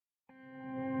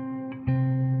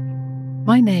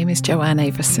My name is Joanne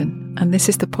Averson, and this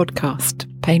is the podcast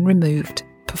Pain Removed,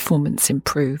 Performance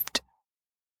Improved.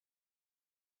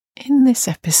 In this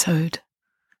episode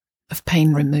of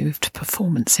Pain Removed,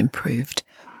 Performance Improved,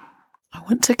 I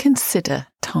want to consider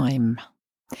time.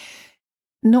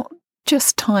 Not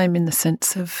just time in the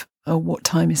sense of, what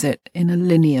time is it, in a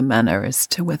linear manner as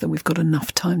to whether we've got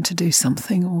enough time to do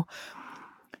something or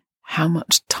how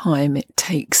much time it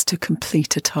takes to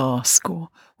complete a task or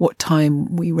what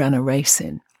time we ran a race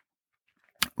in.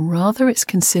 Rather, it's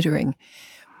considering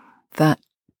that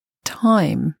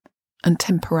time and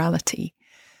temporality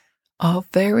are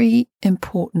very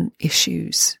important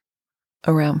issues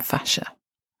around fascia.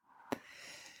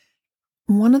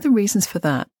 One of the reasons for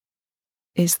that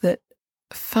is that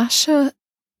fascia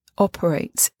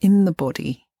operates in the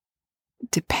body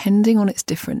depending on its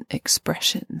different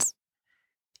expressions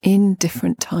in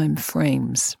different time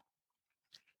frames.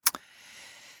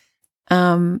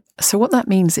 So what that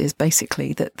means is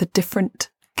basically that the different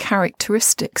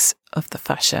characteristics of the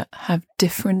fascia have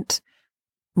different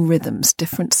rhythms,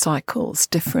 different cycles,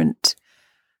 different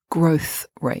growth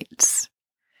rates.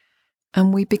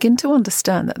 And we begin to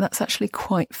understand that that's actually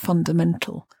quite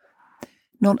fundamental,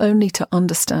 not only to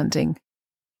understanding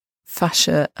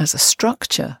fascia as a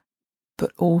structure,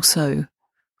 but also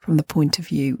from the point of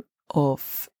view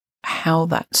of how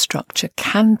that structure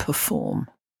can perform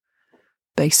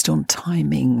based on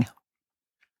timing.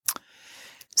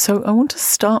 So I want to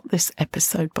start this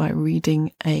episode by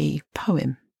reading a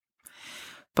poem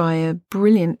by a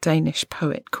brilliant Danish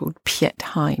poet called Piet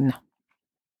Hein.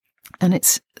 And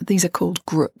these are called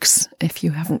Grooks. If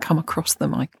you haven't come across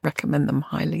them, I recommend them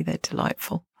highly. They're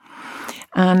delightful.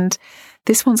 And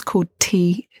this one's called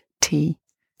T, T,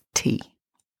 T.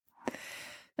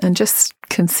 And just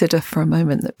consider for a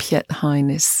moment that Piet Hein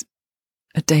is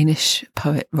a Danish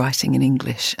poet writing in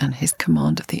English, and his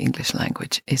command of the English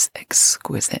language is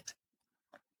exquisite.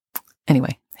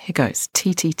 Anyway, here goes.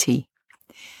 T, T, T.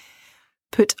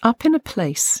 Put up in a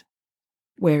place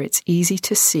where it's easy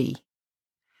to see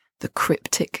the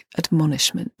cryptic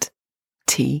admonishment,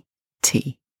 T,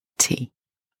 T, T.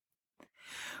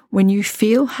 When you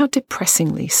feel how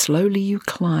depressingly slowly you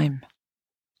climb,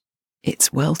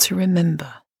 it's well to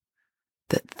remember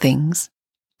that things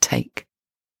take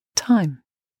time.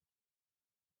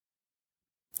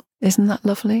 Isn't that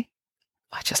lovely?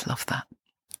 I just love that.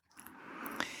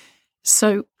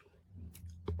 So,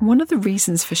 one of the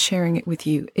reasons for sharing it with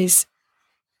you is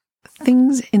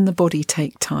things in the body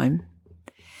take time.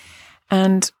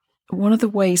 And one of the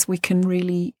ways we can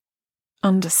really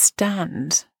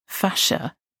understand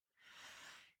fascia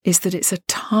is that it's a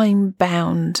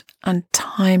time-bound and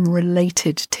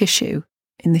time-related tissue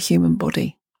in the human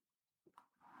body.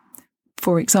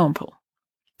 For example,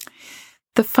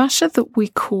 the fascia that we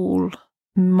call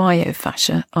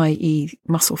myofascia, i.e.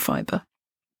 muscle fibre,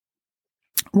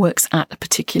 works at a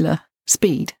particular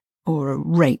speed or a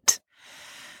rate.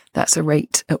 That's a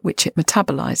rate at which it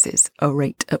metabolizes, a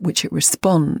rate at which it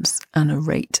responds, and a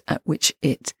rate at which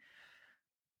it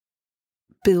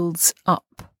builds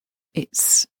up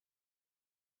its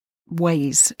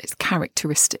ways, its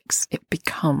characteristics, it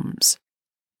becomes.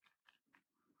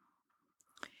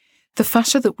 The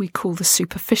fascia that we call the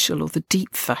superficial or the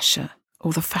deep fascia,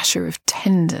 or the fascia of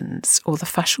tendons, or the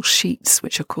fascial sheets,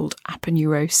 which are called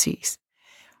aponeuroses,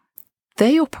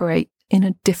 they operate in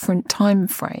a different time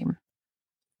frame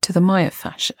to the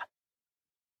myofascia.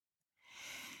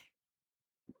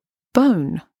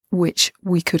 Bone, which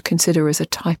we could consider as a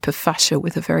type of fascia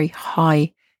with a very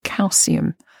high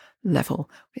calcium level,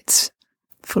 it's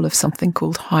full of something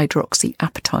called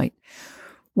hydroxyapatite,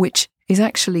 which is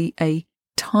actually a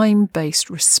time-based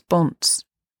response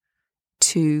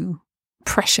to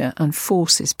pressure and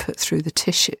forces put through the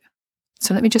tissue.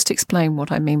 So let me just explain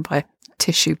what I mean by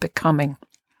tissue becoming.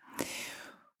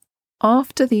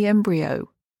 After the embryo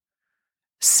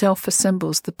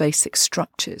self-assembles the basic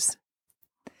structures,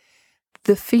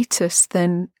 the fetus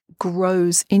then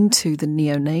grows into the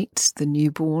neonate, the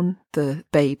newborn, the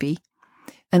baby,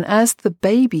 and as the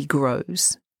baby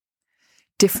grows,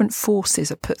 different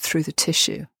forces are put through the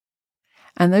tissue.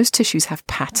 And those tissues have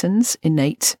patterns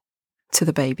innate to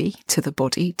the baby, to the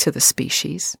body, to the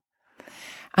species.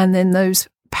 And then those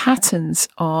patterns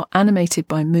are animated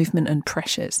by movement and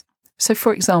pressures. So,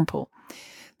 for example,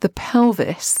 the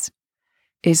pelvis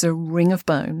is a ring of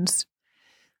bones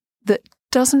that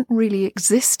doesn't really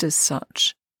exist as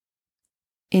such.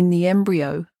 In the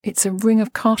embryo, it's a ring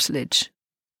of cartilage.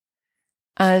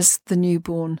 As the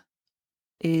newborn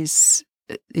as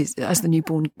the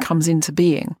newborn comes into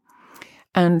being.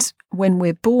 And when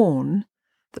we're born,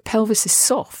 the pelvis is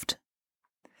soft.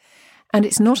 And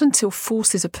it's not until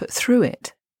forces are put through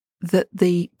it that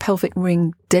the pelvic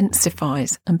ring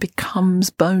densifies and becomes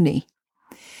bony.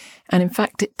 And in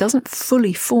fact, it doesn't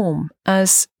fully form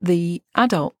as the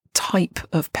adult type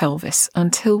of pelvis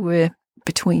until we're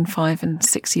between 5 and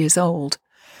 6 years old.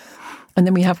 And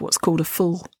then we have what's called a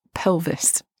full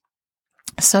pelvis.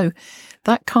 So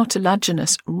that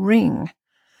cartilaginous ring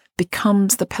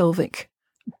becomes the pelvic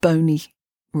bony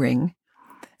ring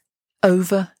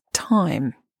over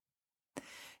time.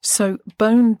 So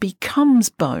bone becomes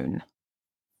bone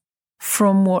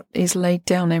from what is laid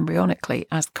down embryonically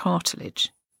as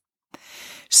cartilage.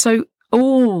 So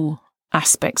all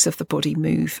aspects of the body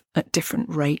move at different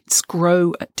rates,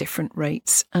 grow at different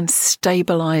rates, and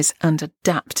stabilize and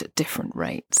adapt at different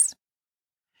rates.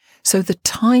 So the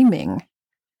timing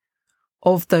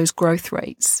of those growth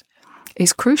rates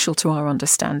is crucial to our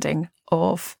understanding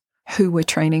of who we're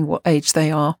training, what age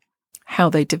they are, how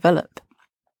they develop.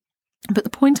 But the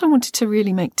point I wanted to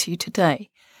really make to you today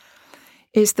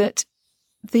is that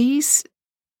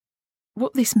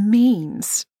what this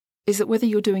means is that whether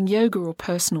you're doing yoga or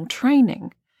personal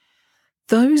training,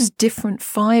 those different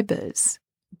fibers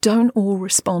don't all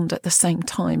respond at the same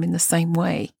time in the same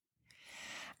way.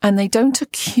 And they don't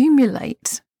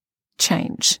accumulate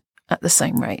change at the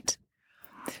same rate.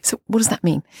 So what does that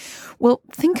mean? Well,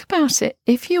 think about it.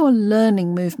 If you're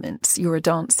learning movements, you're a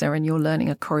dancer and you're learning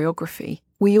a choreography,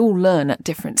 we all learn at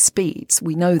different speeds.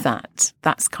 We know that.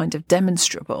 That's kind of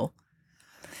demonstrable.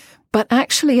 But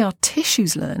actually our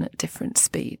tissues learn at different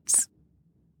speeds.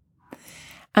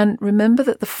 And remember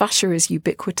that the fascia is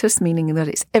ubiquitous, meaning that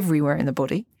it's everywhere in the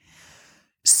body.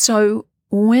 So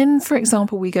when, for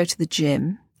example, we go to the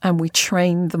gym and we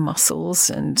train the muscles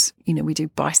and, we do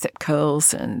bicep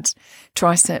curls and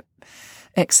tricep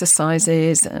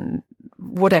exercises and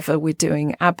whatever we're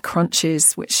doing, ab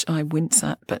crunches, which I wince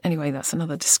at. But anyway, that's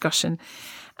another discussion.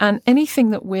 And anything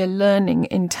that we're learning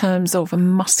in terms of a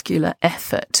muscular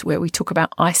effort, where we talk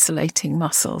about isolating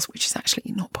muscles, which is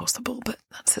actually not possible, but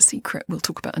that's a secret we'll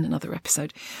talk about in another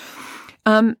episode.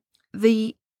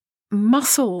 The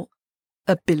muscle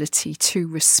ability to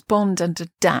respond and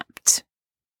adapt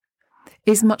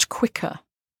is much quicker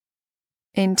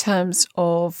in terms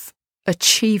of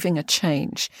achieving a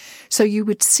change. So you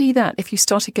would see that if you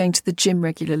started going to the gym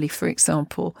regularly, for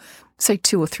example, say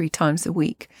 2 or 3 times a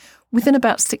week, within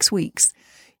about 6 weeks,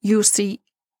 you'll see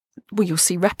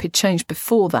rapid change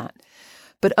before that.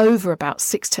 But over about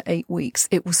 6 to 8 weeks,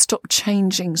 it will stop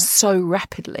changing so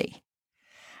rapidly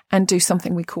and do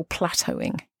something we call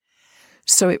plateauing.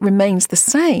 So it remains the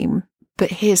same, but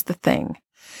here's the thing.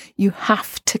 You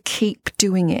have to keep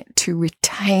doing it to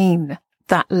retain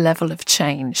that level of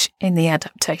change in the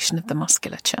adaptation of the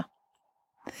musculature.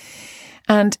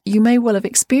 And you may well have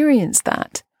experienced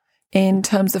that in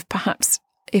terms of perhaps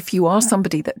if you are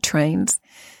somebody that trains,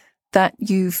 that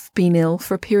you've been ill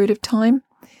for a period of time.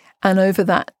 And over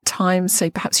that time, say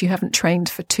perhaps you haven't trained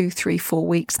for 2, 3, 4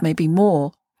 weeks, maybe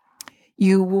more,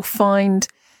 you will find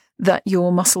that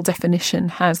your muscle definition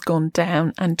has gone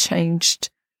down and changed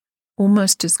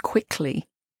almost as quickly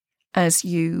as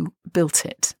you built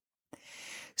it.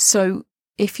 So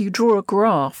if you draw a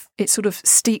graph, it sort of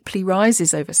steeply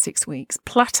rises over 6 weeks,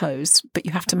 plateaus, but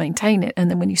you have to maintain it.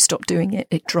 And then when you stop doing it,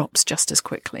 it drops just as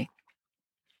quickly.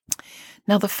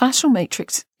 Now, the fascial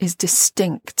matrix is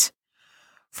distinct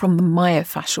from the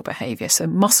myofascial behavior. So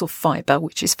muscle fiber,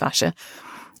 which is fascia,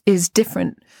 is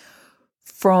different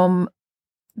from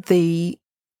the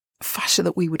fascia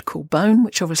that we would call bone,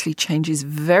 which obviously changes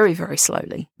very, very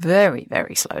slowly. Very,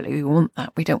 very slowly. We want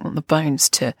that. We don't want the bones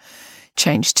to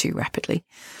change too rapidly,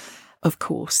 of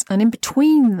course. And in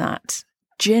between that,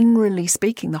 generally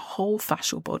speaking, the whole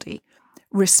fascial body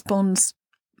responds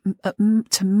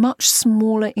to much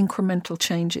smaller incremental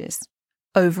changes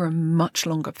over a much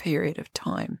longer period of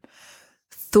time,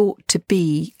 thought to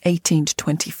be 18 to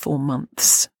 24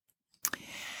 months.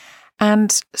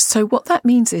 And so what that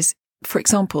means is, for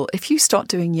example, if you start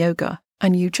doing yoga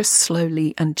and you just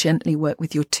slowly and gently work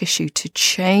with your tissue to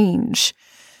change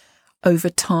over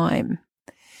time,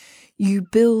 you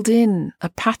build in a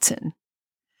pattern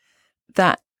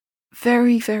that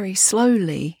very, very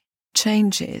slowly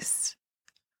changes,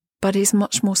 but is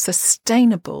much more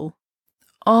sustainable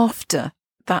after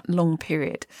that long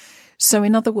period. So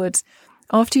in other words,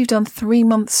 after you've done 3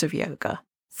 months of yoga,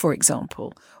 for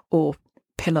example, or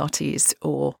Pilates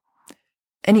or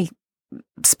any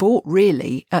sport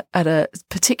really,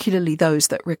 particularly those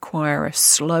that require a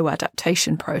slow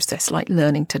adaptation process like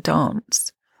learning to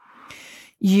dance,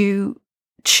 you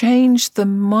change the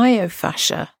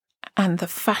myofascia and the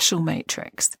fascial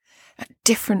matrix at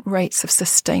different rates of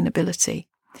sustainability.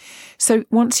 So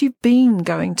once you've been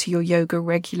going to your yoga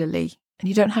regularly, and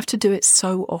you don't have to do it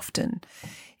so often,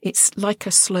 it's like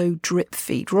a slow drip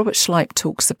feed. Robert Schleip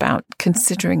talks about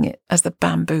considering it as the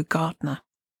bamboo gardener.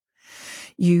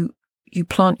 You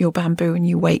plant your bamboo and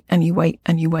you wait and you wait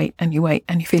and you wait and you wait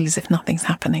and you feel as if nothing's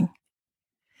happening.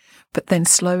 But then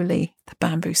slowly the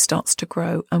bamboo starts to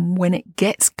grow, and when it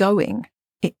gets going,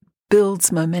 it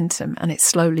builds momentum and it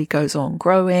slowly goes on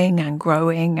growing and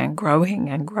growing and growing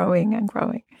and growing and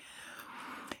growing.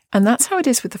 And that's how it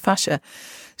is with the fascia.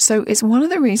 So it's one of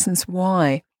the reasons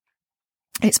why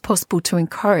it's possible to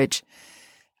encourage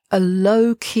a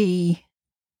low-key,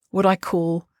 what I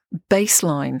call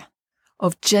baseline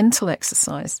of gentle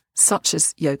exercise, such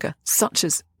as yoga, such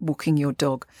as walking your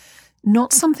dog.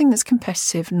 Not something that's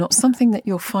competitive, not something that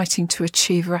you're fighting to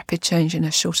achieve rapid change in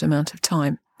a short amount of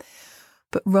time,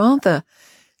 but rather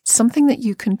something that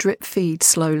you can drip feed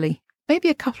slowly, maybe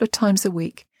a couple of times a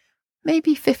week,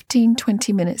 maybe 15,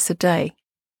 20 minutes a day.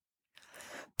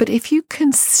 But if you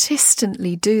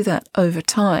consistently do that over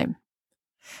time,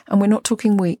 and we're not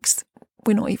talking weeks,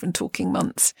 we're not even talking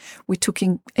months, we're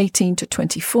talking 18 to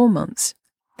 24 months,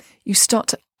 you start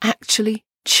to actually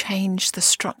change the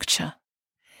structure.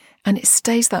 And it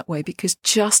stays that way because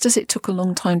just as it took a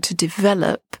long time to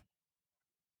develop,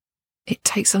 it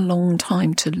takes a long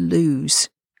time to lose.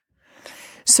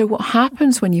 So what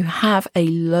happens when you have a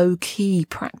low-key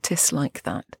practice like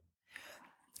that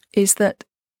is that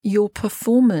your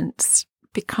performance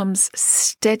becomes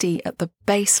steady at the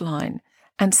baseline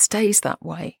and stays that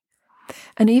way.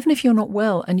 And even if you're not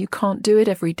well and you can't do it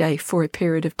every day for a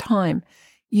period of time,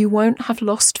 you won't have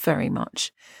lost very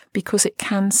much because it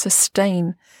can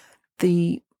sustain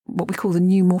what we call the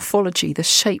new morphology, the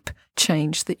shape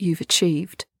change that you've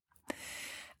achieved.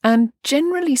 And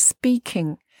generally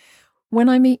speaking, when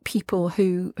I meet people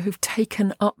who've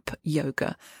taken up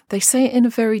yoga, they say it in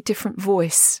a very different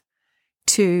voice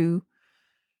to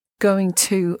going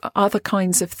to other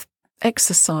kinds of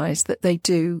exercise that they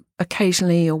do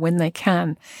occasionally or when they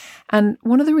can. And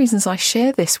one of the reasons I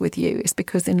share this with you is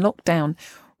because in lockdown,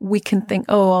 we can think,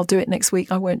 oh, I'll do it next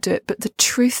week, I won't do it. But the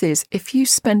truth is, if you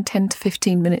spend 10 to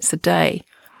 15 minutes a day,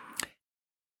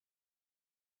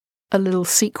 a little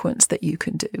sequence that you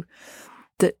can do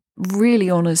that really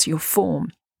honours your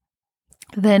form,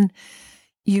 then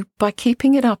you, by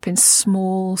keeping it up in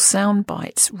small sound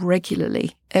bites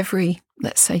regularly, every,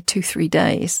 let's say, 2-3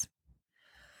 days,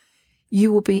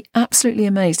 you will be absolutely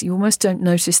amazed. You almost don't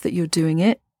notice that you're doing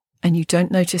it, and you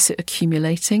don't notice it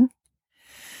accumulating.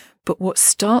 But what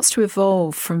starts to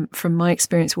evolve from my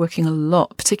experience working a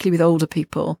lot, particularly with older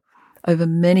people over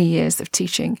many years of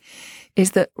teaching,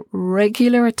 is that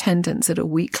regular attendance at a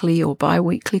weekly or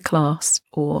bi-weekly class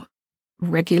or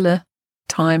regular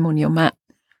time on your mat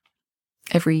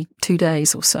every 2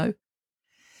 days or so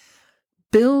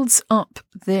builds up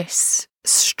this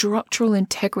structural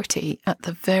integrity at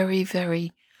the very,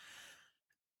 very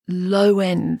low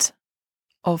end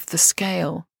of the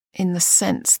scale, in the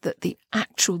sense that the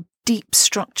actual deep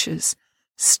structures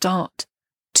start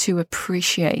to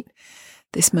appreciate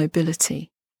this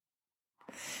mobility.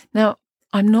 Now,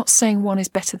 I'm not saying one is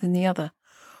better than the other.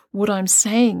 What I'm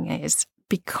saying is,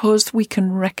 because we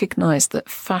can recognize that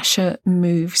fascia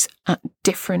moves at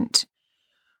different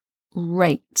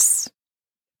rates,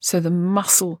 so the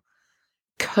muscle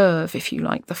curve, if you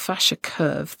like, the fascia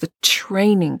curve, the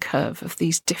training curve of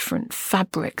these different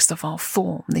fabrics of our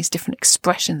form, these different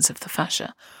expressions of the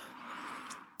fascia,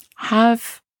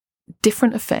 have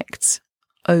different effects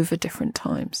over different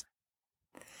times.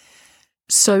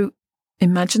 So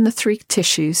imagine the 3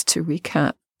 tissues, to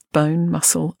recap: bone,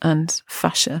 muscle, and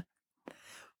fascia.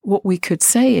 What we could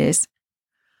say is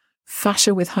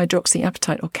fascia with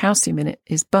hydroxyapatite or calcium in it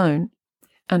is bone,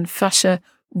 and fascia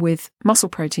with muscle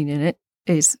protein in it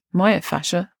is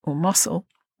myofascia or muscle.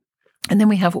 And then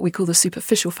we have what we call the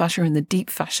superficial fascia and the deep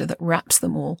fascia that wraps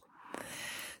them all.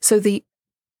 So the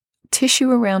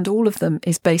tissue around all of them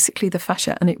is basically the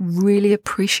fascia, and it really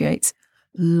appreciates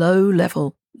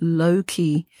low-level,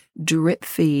 low-key, drip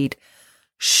feed,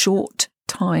 short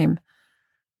time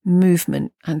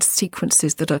movement and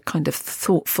sequences that are kind of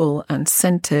thoughtful and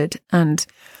centered and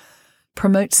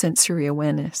promote sensory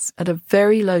awareness at a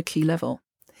very low-key level.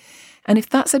 And if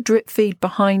that's a drip feed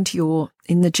behind your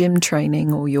in the gym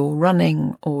training or your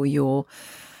running or your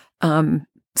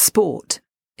sport,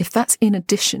 if that's in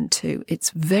addition to, it's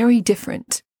very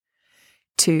different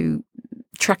to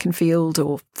track and field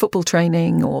or football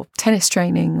training or tennis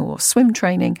training or swim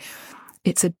training.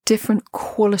 It's a different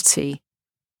quality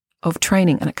of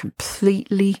training and a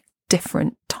completely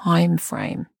different time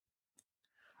frame.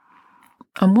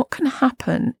 And what can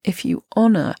happen if you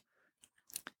honour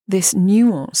this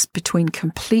nuance between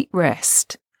complete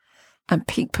rest and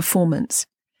peak performance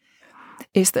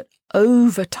is that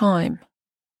over time,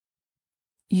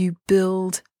 you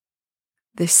build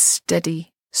this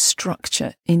steady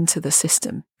structure into the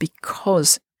system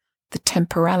because the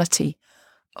temporality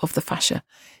of the fascia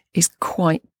is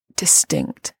quite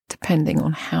distinct depending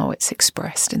on how it's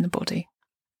expressed in the body.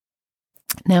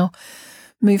 Now,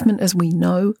 movement, as we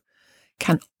know,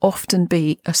 can often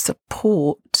be a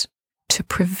support to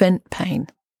prevent pain.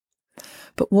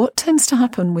 But what tends to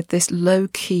happen with this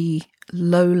low-key,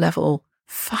 low-level,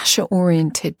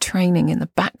 fascia-oriented training in the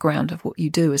background of what you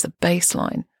do as a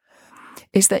baseline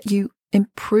is that you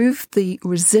improve the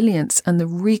resilience and the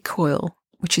recoil,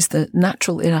 which is the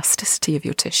natural elasticity of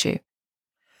your tissue.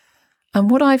 And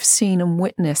what I've seen and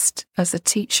witnessed as a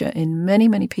teacher in many,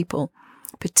 many people,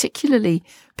 particularly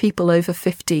people over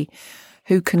 50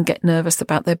 who can get nervous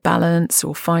about their balance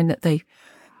or find that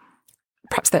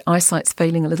perhaps their eyesight's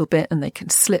failing a little bit and they can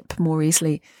slip more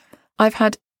easily. I've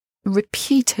had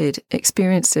repeated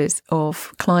experiences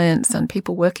of clients and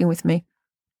people working with me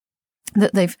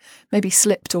that they've maybe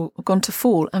slipped or gone to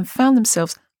fall and found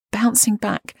themselves bouncing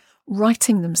back,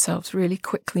 righting themselves really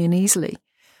quickly and easily.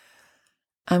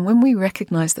 And when we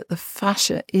recognize that the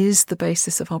fascia is the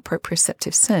basis of our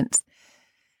proprioceptive sense,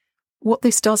 what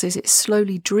this does is it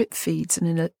slowly drip feeds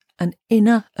an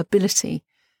inner ability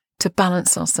to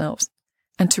balance ourselves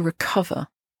and to recover.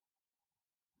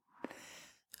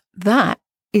 That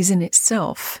is in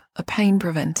itself a pain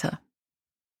preventer,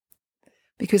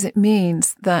 because it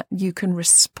means that you can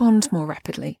respond more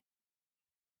rapidly,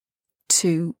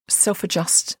 to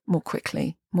self-adjust more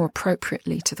quickly, more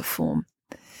appropriately to the form.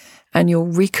 And your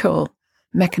recoil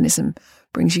mechanism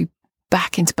brings you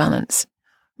back into balance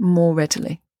more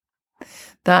readily.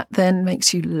 That then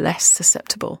makes you less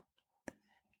susceptible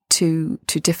to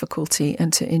difficulty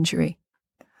and to injury.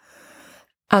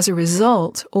 As a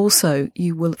result, also,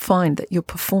 you will find that your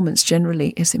performance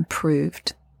generally is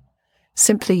improved.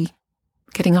 Simply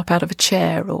getting up out of a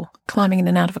chair or climbing in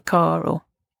and out of a car or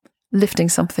lifting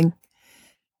something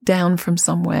down from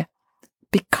somewhere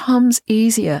becomes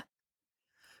easier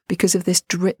because of this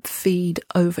drip feed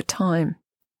over time.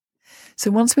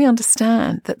 So once we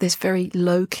understand that this very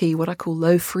low-key, what I call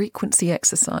low-frequency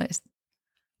exercise,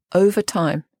 over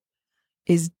time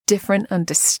is different and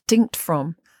distinct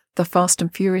from the fast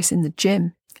and furious in the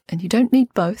gym, and you don't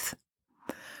need both,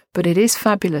 but it is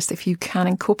fabulous if you can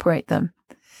incorporate them.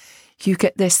 You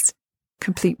get this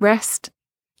complete rest,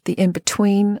 the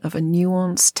in-between of a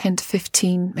nuanced 10 to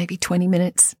 15, maybe 20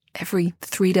 minutes every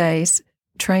 3 days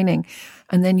training,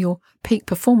 and then your peak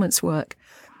performance work.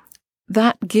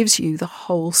 That gives you the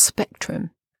whole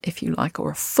spectrum, if you like, or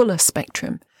a fuller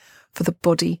spectrum for the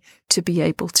body to be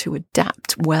able to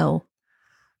adapt well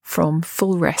from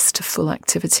full rest to full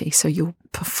activity. So your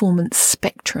performance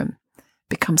spectrum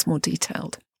becomes more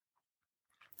detailed.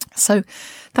 So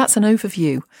that's an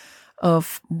overview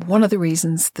of one of the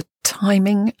reasons the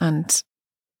timing and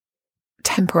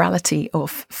temporality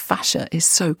of fascia is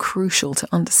so crucial to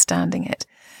understanding it.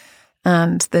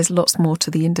 And there's lots more to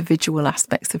the individual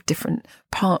aspects of different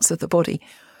parts of the body.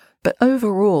 But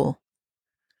overall,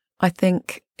 I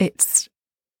think it's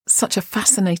such a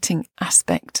fascinating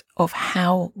aspect of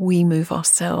how we move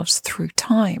ourselves through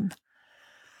time.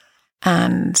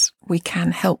 And we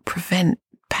can help prevent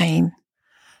pain,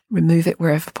 remove it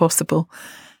wherever possible,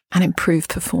 and improve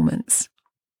performance.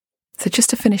 So just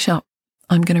to finish up,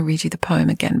 I'm going to read you the poem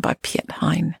again by Piet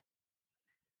Hein.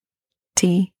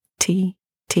 T, T,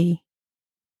 T.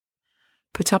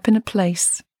 Put up in a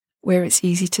place where it's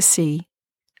easy to see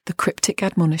the cryptic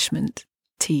admonishment,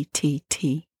 T, T,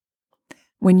 T.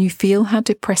 When you feel how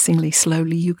depressingly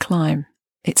slowly you climb,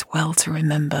 it's well to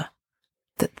remember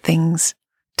that things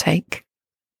take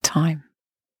time.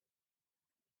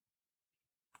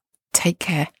 Take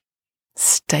care,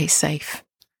 stay safe,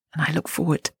 and I look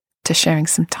forward to sharing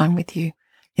some time with you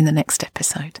in the next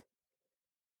episode.